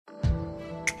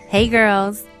Hey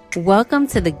girls, welcome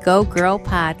to the Go Girl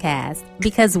podcast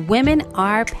because women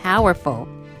are powerful.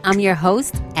 I'm your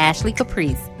host, Ashley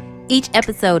Caprice. Each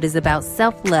episode is about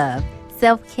self-love,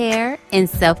 self-care, and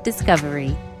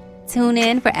self-discovery. Tune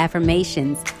in for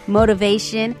affirmations,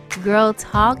 motivation, girl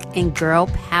talk, and girl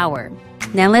power.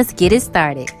 Now let's get it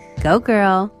started. Go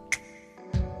girl.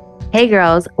 Hey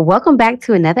girls, welcome back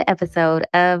to another episode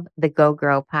of the Go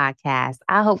Girl podcast.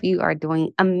 I hope you are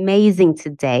doing amazing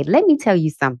today. Let me tell you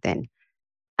something.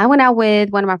 I went out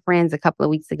with one of my friends a couple of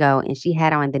weeks ago and she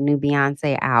had on the new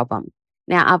Beyonce album.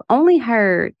 Now, I've only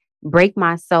heard Break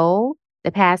My Soul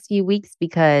the past few weeks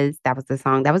because that was the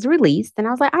song that was released. And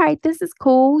I was like, all right, this is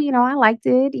cool. I liked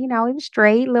it. It was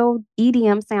straight, little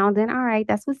EDM sounding. All right,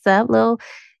 that's what's up. Little,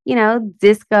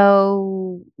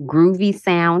 disco groovy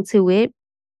sound to it.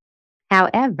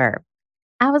 However,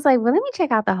 I was like, well, let me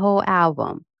check out the whole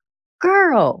album.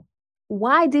 Girl,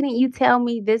 why didn't you tell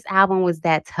me this album was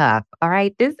that tough? All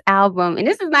right. This album, and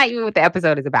this is not even what the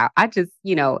episode is about. I just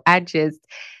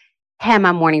had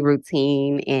my morning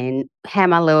routine and had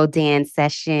my little dance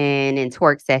session and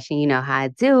twerk session. You know how I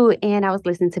do. And I was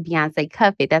listening to Beyonce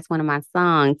Cuff It. That's one of my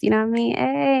songs. You know what I mean?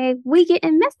 Hey, we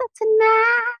getting messed up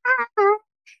tonight.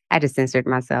 I just censored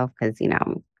myself because,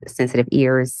 sensitive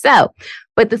ears.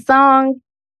 But the song,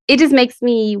 it just makes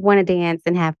me want to dance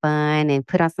and have fun and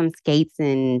put on some skates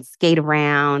and skate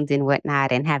around and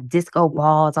whatnot and have disco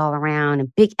balls all around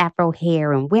and big afro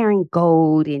hair and wearing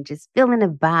gold and just feeling the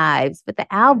vibes. But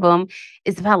the album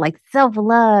is about like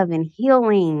self-love and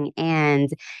healing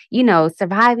and,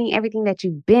 surviving everything that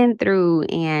you've been through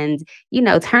and,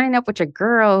 turning up with your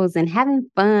girls and having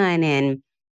fun and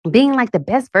being like the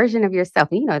best version of yourself.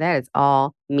 And that is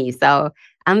all me. So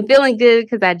I'm feeling good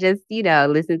because I just,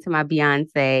 listened to my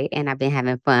Beyonce and I've been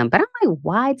having fun. But I'm like,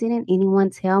 why didn't anyone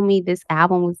tell me this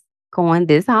album was going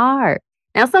this hard?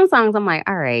 Now, some songs I'm like,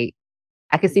 all right,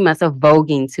 I can see myself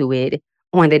voguing to it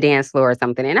on the dance floor or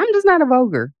something. And I'm just not a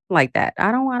voguer like that.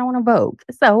 I don't want to vogue.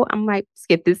 So I might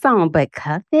skip this song. But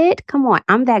Cuff It, come on.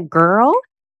 I'm that girl.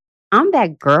 I'm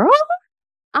that girl.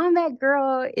 I'm that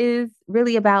girl is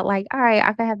really about like, all right,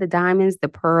 I can have the diamonds, the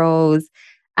pearls.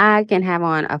 I can have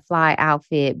on a fly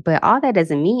outfit, but all that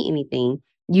doesn't mean anything.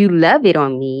 You love it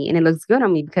on me and it looks good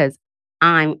on me because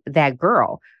I'm that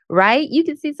girl, right? You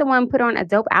can see someone put on a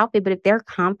dope outfit, but if their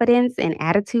confidence and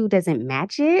attitude doesn't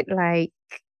match it, like,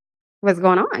 what's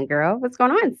going on, girl? What's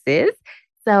going on, sis?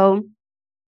 So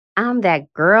I'm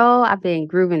that girl. I've been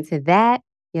grooving to that.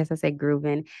 Yes, I said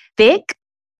grooving. Thick,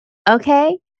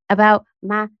 okay? About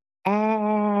my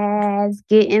ass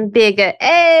getting bigger.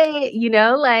 Hey,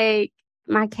 like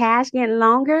my cash getting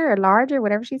longer or larger,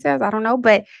 whatever she says. I don't know.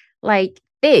 But like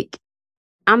thick.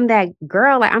 I'm that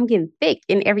girl. Like I'm getting thick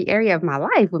in every area of my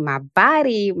life with my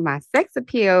body, my sex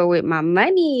appeal, with my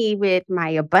money, with my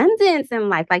abundance in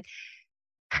life. Like,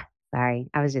 sorry,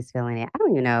 I was just feeling it. I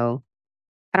don't even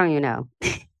know.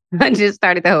 I just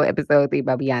started the whole episode thinking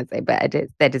about Beyonce, but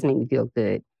that just made me feel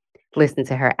good. Listen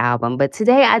to her album. But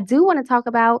today I do want to talk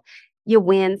about you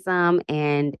win some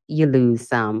and you lose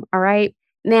some. All right.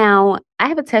 Now, I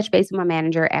have a touch base with my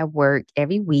manager at work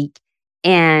every week.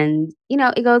 And,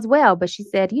 it goes well. But she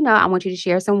said, I want you to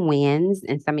share some wins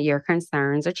and some of your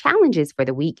concerns or challenges for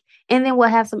the week. And then we'll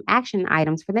have some action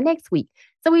items for the next week.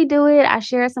 So we do it. I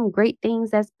share some great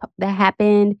things that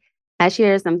happened. I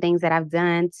share some things that I've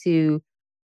done to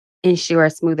ensure a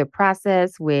smoother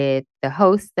process with the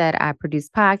hosts that I produce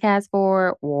podcasts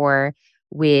for or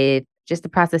with just the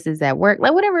processes at work,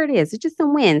 like whatever it is. It's just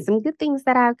some wins, some good things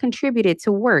that I've contributed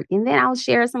to work. And then I'll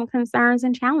share some concerns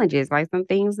and challenges, like some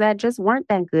things that just weren't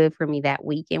that good for me that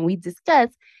week. And we discuss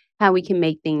how we can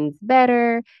make things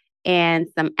better and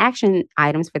some action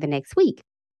items for the next week.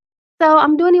 So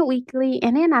I'm doing it weekly.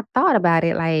 And then I thought about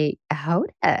it like,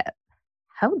 hold up.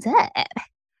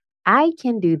 I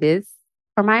can do this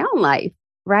for my own life,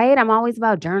 right? I'm always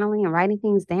about journaling and writing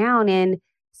things down and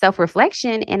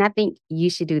self-reflection. And I think you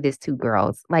should do this too,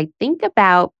 girls. Like think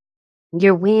about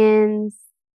your wins.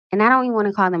 And I don't even want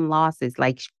to call them losses.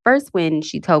 Like first when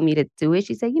she told me to do it,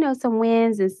 she said, some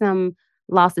wins and some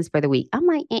losses for the week. I'm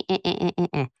like,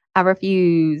 I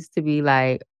refuse to be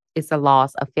like, it's a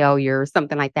loss, a failure,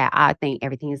 something like that. I think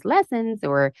everything is lessons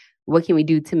or what can we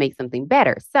do to make something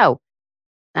better? So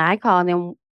I call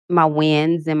them my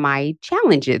wins and my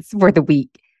challenges for the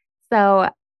week. So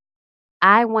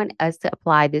I want us to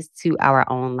apply this to our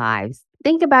own lives.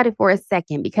 Think about it for a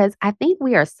second, because I think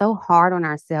we are so hard on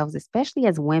ourselves, especially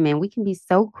as women. We can be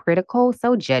so critical,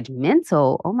 so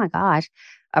judgmental, oh my gosh,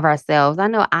 of ourselves. I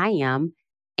know I am.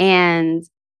 And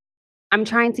I'm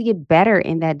trying to get better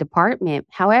in that department.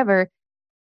 However,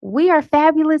 we are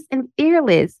fabulous and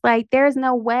fearless. Like, there's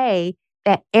no way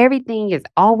that everything is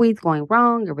always going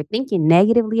wrong or we're thinking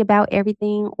negatively about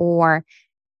everything or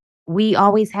we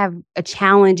always have a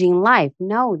challenging life.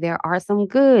 No, there are some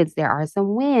goods, there are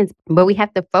some wins, but we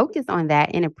have to focus on that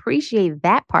and appreciate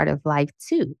that part of life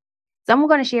too. So, I'm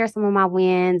going to share some of my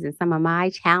wins and some of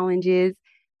my challenges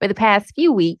for the past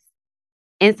few weeks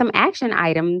and some action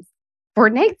items for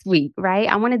next week, right?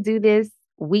 I want to do this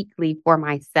weekly for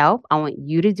myself. I want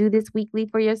you to do this weekly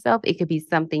for yourself. It could be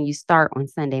something you start on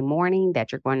Sunday morning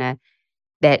that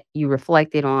you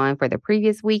reflected on for the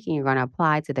previous week and you're going to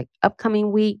apply to the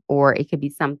upcoming week, or it could be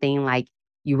something like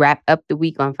you wrap up the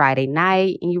week on Friday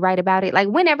night and you write about it, like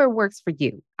whenever works for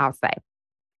you, I'll say.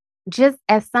 Just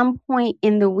at some point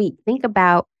in the week, think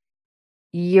about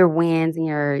your wins and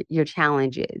your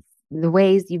challenges, the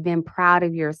ways you've been proud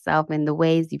of yourself and the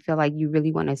ways you feel like you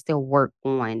really want to still work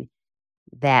on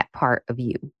that part of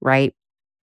you, right?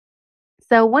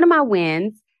 So one of my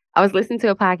wins, I was listening to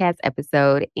a podcast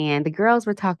episode and the girls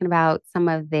were talking about some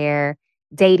of their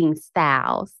dating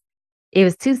styles. It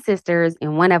was two sisters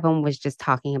and one of them was just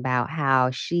talking about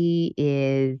how she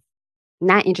is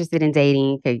not interested in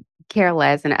dating, could care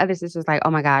less. And the other sister's like,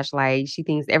 oh my gosh, like she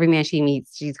thinks every man she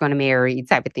meets, she's going to marry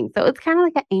type of thing. So it's kind of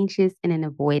like an anxious and an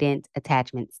avoidant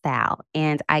attachment style.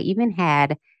 And I even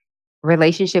had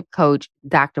relationship coach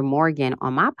Dr. Morgan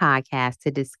on my podcast to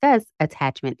discuss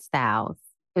attachment styles.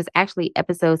 It was actually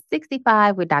episode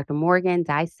 65 with Dr. Morgan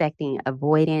dissecting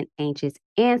avoidant, anxious,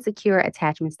 and secure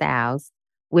attachment styles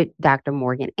with Dr.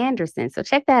 Morgan Anderson. So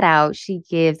check that out. She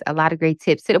gives a lot of great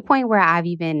tips to the point where I've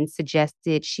even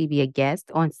suggested she be a guest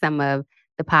on some of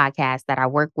the podcasts that I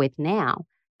work with now.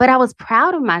 But I was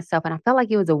proud of myself and I felt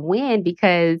like it was a win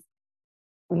because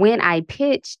when I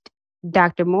pitched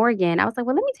Dr. Morgan, I was like,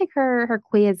 well, let me take her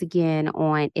quiz again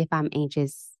on if I'm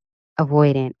anxious,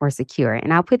 avoidant, or secure.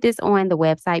 And I'll put this on the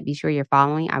website. Be sure you're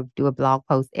following. I do a blog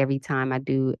post every time I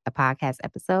do a podcast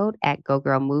episode at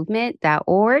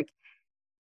gogirlmovement.org.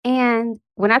 And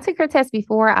when I took her test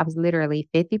before, I was literally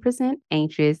 50%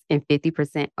 anxious and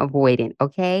 50% avoidant.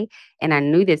 Okay. And I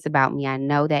knew this about me. I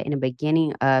know that in the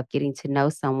beginning of getting to know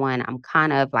someone, I'm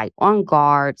kind of like on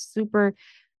guard, super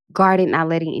guarded, not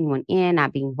letting anyone in,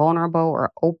 not being vulnerable or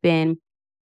open.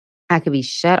 I could be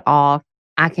shut off.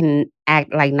 I can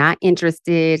act like not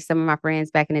interested. Some of my friends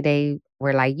back in the day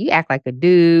were like, you act like a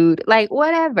dude, like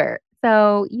whatever.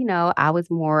 So, I was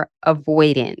more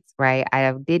avoidant, right?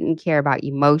 I didn't care about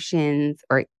emotions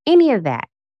or any of that.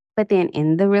 But then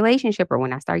in the relationship or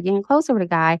when I started getting closer with a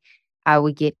guy, I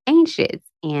would get anxious.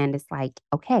 And it's like,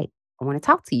 okay, I want to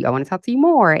talk to you. I want to talk to you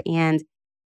more. And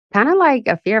kind of like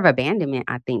a fear of abandonment,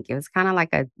 I think. It was kinda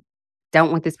like a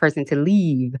don't want this person to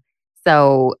leave.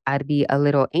 So I'd be a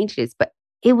little anxious, but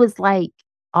it was like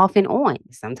off and on.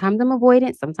 Sometimes I'm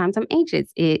avoidant, sometimes I'm anxious.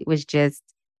 It was just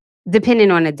depending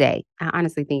on the day. I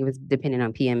honestly think it was depending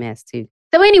on PMS too.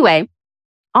 So anyway,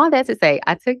 all that to say,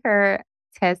 I took her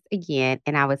test again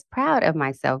and I was proud of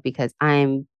myself because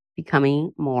I'm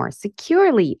becoming more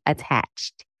securely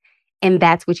attached. And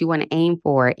that's what you want to aim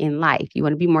for in life. You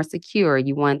want to be more secure.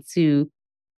 You want to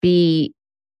be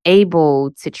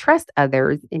able to trust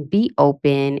others and be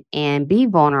open and be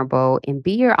vulnerable and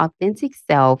be your authentic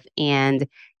self and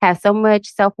have so much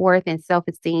self worth and self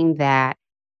esteem that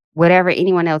whatever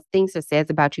anyone else thinks or says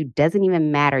about you doesn't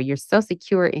even matter. You're so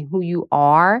secure in who you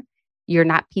are. You're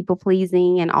not people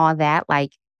pleasing and all that.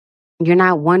 Like, you're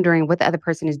not wondering what the other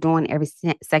person is doing every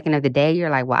second of the day. You're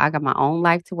like, well, I got my own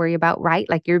life to worry about, right?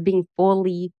 Like you're being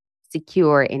fully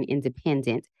secure and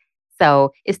independent.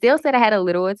 So it still said I had a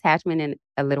little attachment and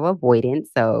a little avoidance.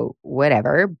 So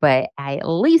whatever, but I at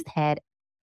least had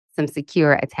some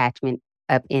secure attachment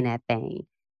up in that thing.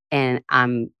 And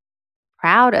I'm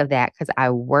proud of that because I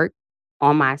work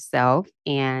on myself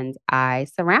and I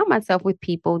surround myself with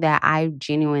people that I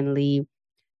genuinely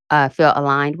feel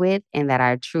aligned with and that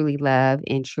I truly love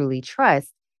and truly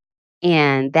trust.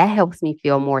 And that helps me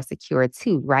feel more secure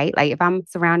too, right? Like if I'm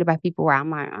surrounded by people where I'm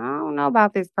like, I don't know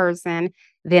about this person,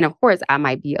 then of course I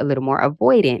might be a little more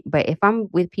avoidant. But if I'm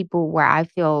with people where I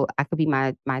feel I could be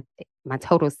my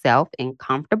total self and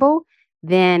comfortable,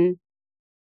 then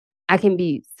I can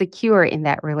be secure in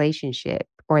that relationship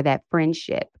or that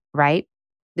friendship, right?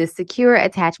 The secure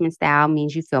attachment style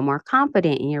means you feel more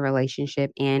confident in your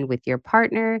relationship and with your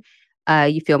partner.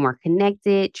 You feel more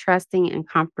connected, trusting, and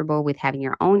comfortable with having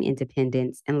your own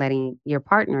independence and letting your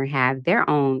partner have their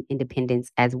own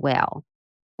independence as well.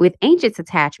 With anxious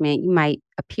attachment, you might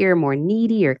appear more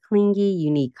needy or clingy. You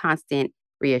need constant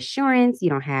reassurance. You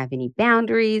don't have any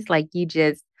boundaries. Like you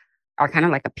just are kind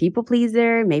of like a people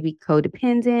pleaser, maybe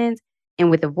codependent. And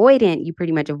with avoidant, you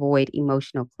pretty much avoid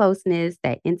emotional closeness,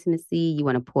 that intimacy. You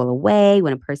want to pull away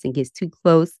when a person gets too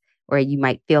close, or you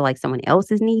might feel like someone else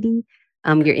is needy.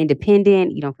 You're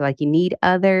independent. You don't feel like you need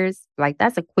others. Like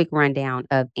that's a quick rundown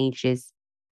of anxious,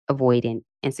 avoidant,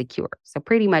 and secure. So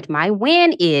pretty much my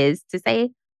win is to say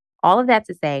all of that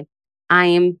to say I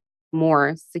am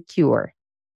more secure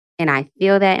and I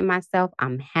feel that in myself.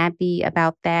 I'm happy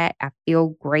about that. I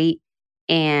feel great.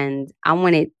 And I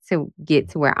want it to get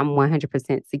to where I'm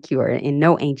 100% secure and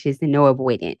no anxious and no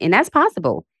avoidant. And that's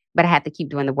possible, but I have to keep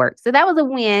doing the work. So that was a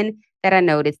win that I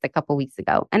noticed a couple weeks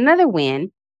ago. Another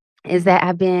win is that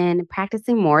I've been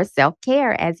practicing more self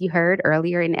care. As you heard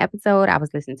earlier in the episode, I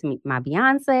was listening to my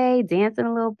Beyonce, dancing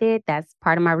a little bit. That's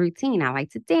part of my routine. I like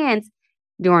to dance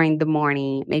during the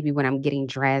morning, maybe when I'm getting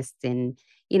dressed and,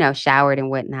 showered and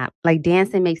whatnot. Like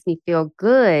dancing makes me feel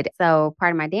good. So,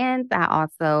 part of my dance, I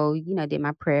also, did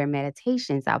my prayer and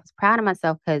meditation. So, I was proud of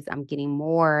myself because I'm getting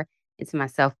more into my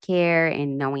self care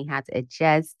and knowing how to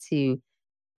adjust to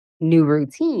new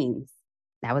routines.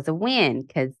 That was a win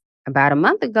because about a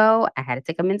month ago, I had to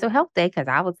take a mental health day because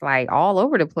I was like all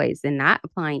over the place and not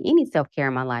applying any self care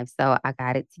in my life. So I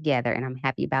got it together and I'm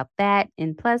happy about that.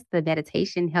 And plus, the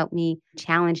meditation helped me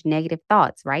challenge negative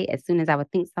thoughts, right? As soon as I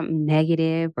would think something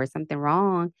negative or something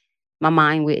wrong, my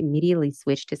mind would immediately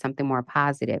switch to something more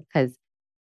positive because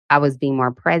I was being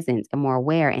more present and more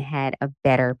aware and had a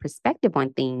better perspective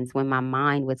on things when my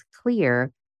mind was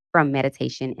clear from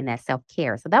meditation and that self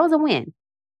care. So that was a win.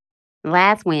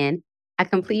 Last win, I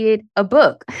completed a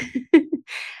book.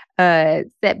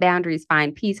 Set Boundaries,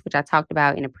 Find Peace, which I talked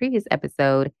about in a previous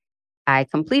episode. I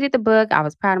completed the book. I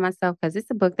was proud of myself because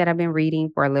it's a book that I've been reading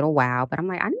for a little while, but I'm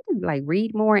like, I need to like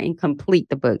read more and complete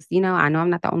the books. I know I'm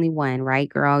not the only one, right,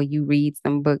 girl? You read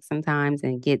some books sometimes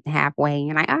and get halfway and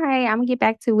you're like, all right, I'm gonna get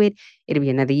back to it. It'll be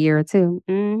another year or 2.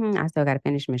 I still got to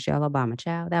finish Michelle Obama,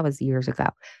 child. That was years ago.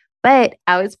 But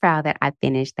I was proud that I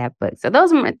finished that book. So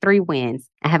those are my 3 wins.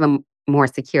 I have a more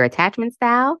secure attachment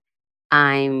style.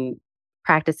 I'm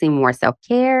practicing more self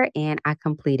care and I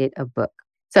completed a book.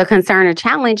 So, a concern or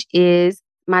challenge is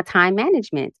my time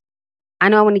management. I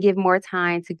know I want to give more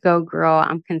time to Go Girl.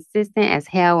 I'm consistent as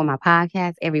hell with my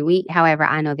podcast every week. However,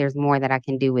 I know there's more that I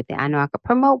can do with it. I know I could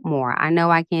promote more. I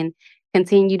know I can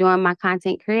continue doing my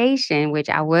content creation, which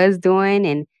I was doing.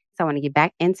 And so I want to get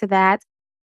back into that.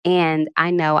 And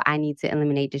I know I need to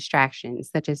eliminate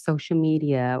distractions such as social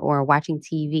media or watching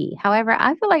TV. However,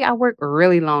 I feel like I work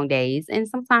really long days and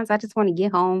sometimes I just want to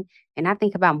get home and I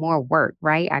think about more work,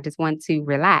 right? I just want to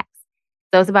relax.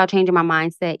 So it's about changing my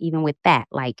mindset even with that.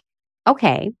 Like,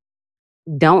 okay,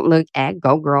 don't look at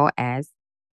Go Girl as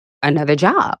another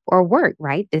job or work,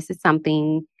 right? This is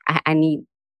something I need.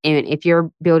 And if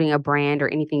you're building a brand or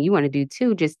anything you want to do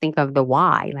too, just think of the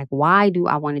why. Like, why do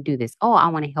I want to do this? Oh, I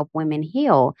want to help women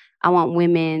heal. I want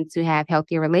women to have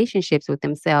healthier relationships with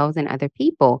themselves and other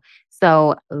people.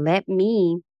 So let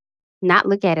me not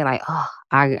look at it like, oh,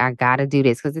 I got to do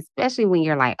this. Because especially when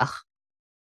you're like, oh,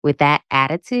 with that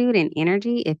attitude and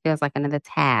energy, it feels like another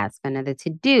task, another to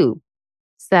do.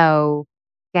 So,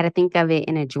 gotta think of it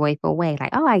in a joyful way, like,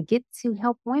 "Oh, I get to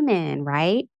help women,"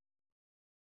 right?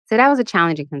 So that was a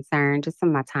challenging concern, just some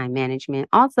of my time management.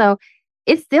 Also,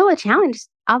 it's still a challenge.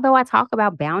 Although I talk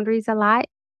about boundaries a lot,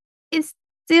 it's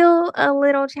still a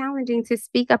little challenging to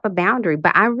speak up a boundary.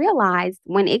 But I realized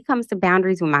when it comes to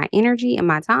boundaries with my energy and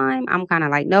my time, I'm kinda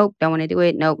like, "Nope, don't wanna do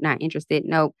it. Nope, not interested.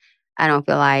 Nope, I don't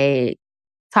feel like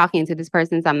talking to this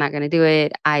person, so I'm not gonna do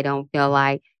it. I don't feel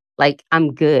like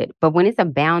I'm good. But when it's a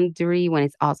boundary, when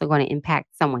it's also gonna impact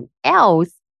someone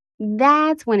else,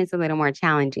 that's when it's a little more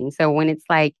challenging. So when it's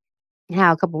like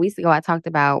how a couple weeks ago I talked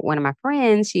about one of my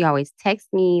friends, she always texts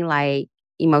me like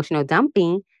emotional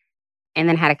dumping and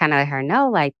then had to kind of let her know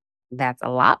like that's a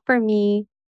lot for me.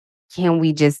 Can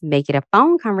we just make it a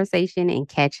phone conversation and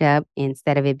catch up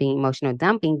instead of it being emotional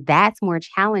dumping? That's more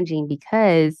challenging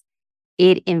because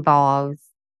it involves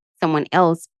someone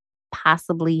else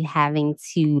possibly having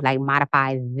to, like,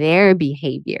 modify their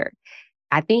behavior.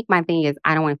 I think my thing is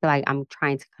I don't wanna feel like I'm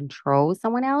trying to control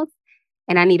someone else,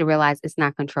 and I need to realize it's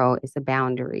not control, it's a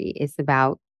boundary. It's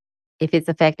about if it's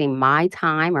affecting my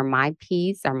time or my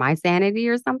peace or my sanity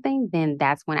or something, then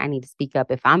that's when I need to speak up.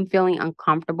 If I'm feeling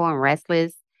uncomfortable and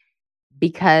restless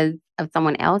because of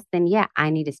someone else, then yeah, I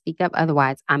need to speak up,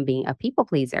 otherwise I'm being a people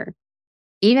pleaser.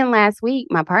 Even last week,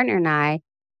 my partner and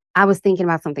I was thinking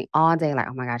about something all day, like,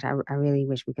 "Oh my gosh, I really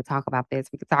wish we could talk about this.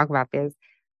 We could talk about this."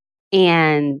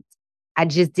 And I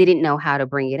just didn't know how to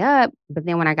bring it up. But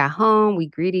then when I got home, we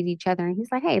greeted each other and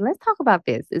he's like, "Hey, let's talk about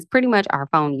this." It's pretty much our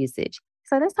phone usage.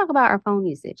 so let's talk about our phone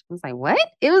usage. I was like, what?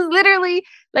 It was literally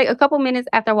like a couple minutes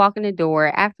after walking the door,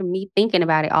 after me thinking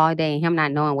about it all day and him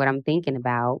not knowing what I'm thinking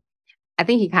about. I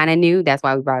think he kind of knew. That's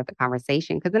why we brought up the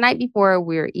conversation. Because the night before,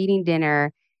 we were eating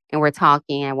dinner and we're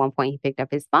talking. At one point, he picked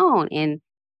up his phone and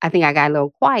I think I got a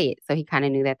little quiet. So he kind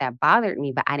of knew that that bothered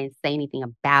me, but I didn't say anything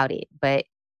about it. But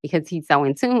because he's so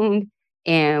in tune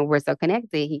and we're so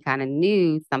connected, he kind of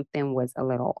knew something was a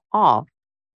little off.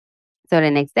 So the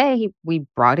next day, we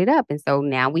brought it up. And so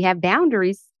now we have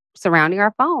boundaries surrounding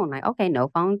our phone. Like, okay, no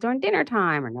phones during dinner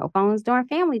time or no phones during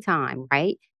family time,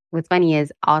 right? What's funny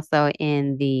is also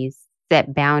in the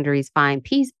Set Boundaries, Find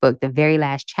Peace book, the very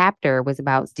last chapter was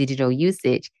about digital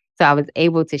usage. So I was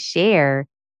able to share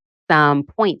some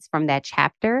points from that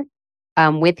chapter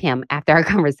with him after our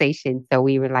conversation. So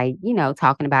we were like,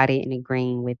 talking about it and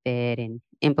agreeing with it and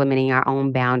implementing our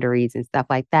own boundaries and stuff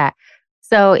like that.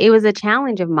 So it was a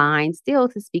challenge of mine still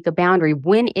to speak a boundary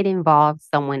when it involves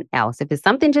someone else. If it's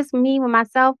something just me with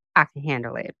myself, I can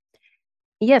handle it.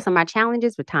 Yeah, so my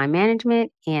challenges with time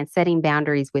management and setting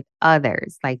boundaries with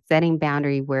others, like setting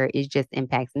boundary where it just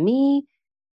impacts me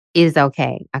is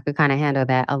okay. I could kind of handle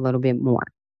that a little bit more.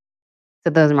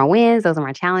 So those are my wins, those are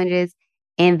my challenges.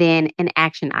 And then an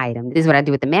action item. This is what I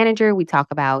do with the manager. We talk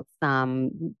about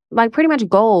some like pretty much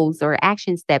goals or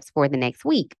action steps for the next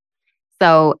week.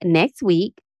 So next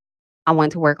week, I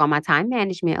want to work on my time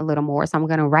management a little more. So I'm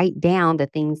going to write down the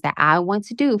things that I want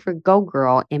to do for Go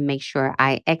Girl and make sure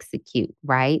I execute,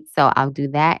 right? So I'll do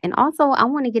that. And also, I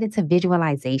want to get into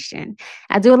visualization.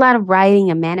 I do a lot of writing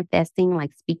and manifesting,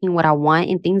 like speaking what I want,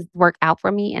 and things work out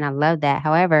for me. And I love that.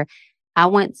 However, I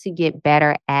want to get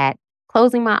better at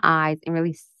closing my eyes and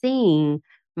really seeing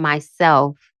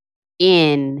myself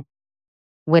in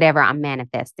whatever I'm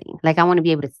manifesting. Like I want to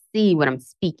be able to see what I'm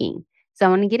speaking. So I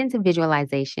want to get into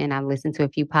visualization. I've listened to a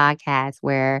few podcasts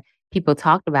where people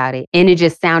talked about it and it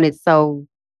just sounded so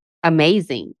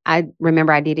amazing. I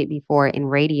remember I did it before in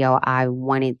radio. I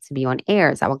wanted to be on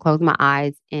air. So I would close my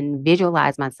eyes and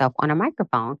visualize myself on a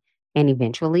microphone. And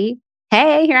eventually,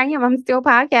 hey, here I am. I'm still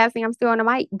podcasting. I'm still on the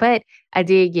mic. But I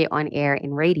did get on air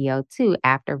in radio too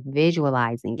after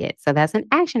visualizing it. So that's an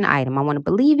action item. I want to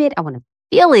believe it. I want to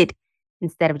feel it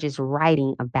instead of just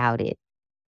writing about it.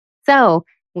 So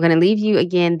I'm going to leave you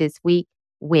again this week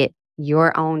with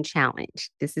your own challenge.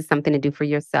 This is something to do for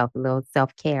yourself, a little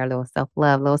self-care, a little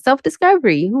self-love, a little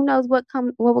self-discovery. Who knows what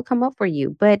will come up for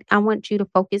you? But I want you to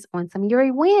focus on some of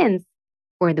your wins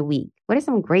for the week. What are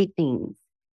some great things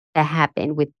that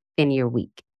happened within your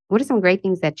week? What are some great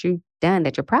things that you've done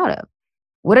that you're proud of?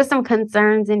 What are some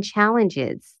concerns and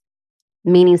challenges?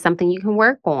 Meaning something you can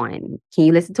work on. Can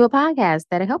you listen to a podcast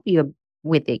that'll help you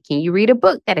with it? Can you read a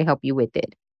book that'll help you with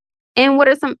it? And what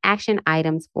are some action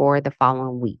items for the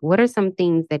following week? What are some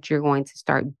things that you're going to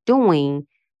start doing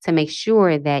to make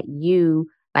sure that you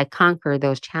like conquer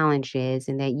those challenges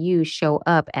and that you show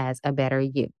up as a better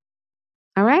you?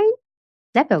 All right.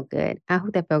 That felt good. I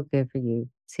hope that felt good for you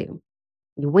too.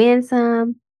 You win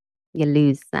some, you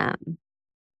lose some.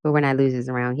 But we're not losers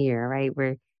around here, right?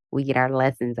 We get our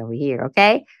lessons over here.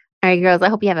 Okay. All right, girls. I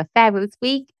hope you have a fabulous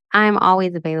week. I'm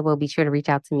always available. Be sure to reach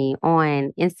out to me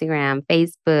on Instagram,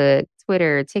 Facebook,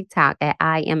 Twitter, TikTok at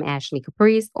I am Ashley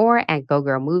Caprice or at Go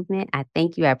Girl Movement. I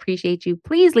thank you. I appreciate you.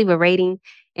 Please leave a rating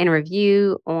and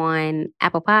review on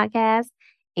Apple Podcasts.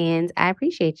 And I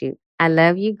appreciate you. I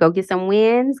love you. Go get some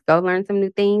wins. Go learn some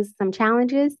new things, some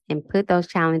challenges, and put those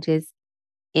challenges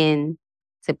into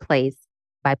place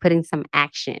by putting some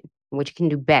action, which you can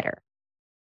do better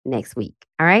next week.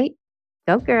 All right?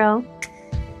 Go Girl.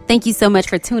 Thank you so much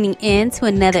for tuning in to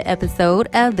another episode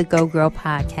of the Go Girl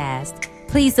Podcast.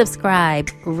 Please subscribe,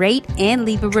 rate, and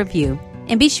leave a review.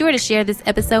 And be sure to share this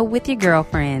episode with your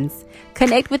girlfriends.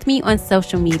 Connect with me on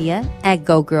social media at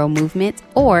Go Girl Movement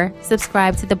or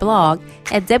subscribe to the blog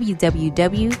at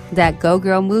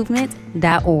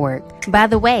www.gogirlmovement.org. By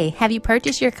the way, have you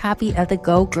purchased your copy of the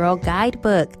Go Girl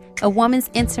Guidebook, a woman's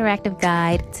interactive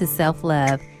guide to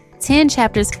self-love? 10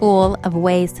 chapters full of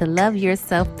ways to love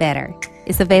yourself better.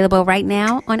 It's available right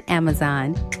now on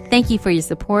Amazon. Thank you for your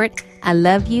support. I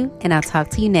love you, and I'll talk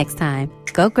to you next time.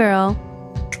 Go Girl.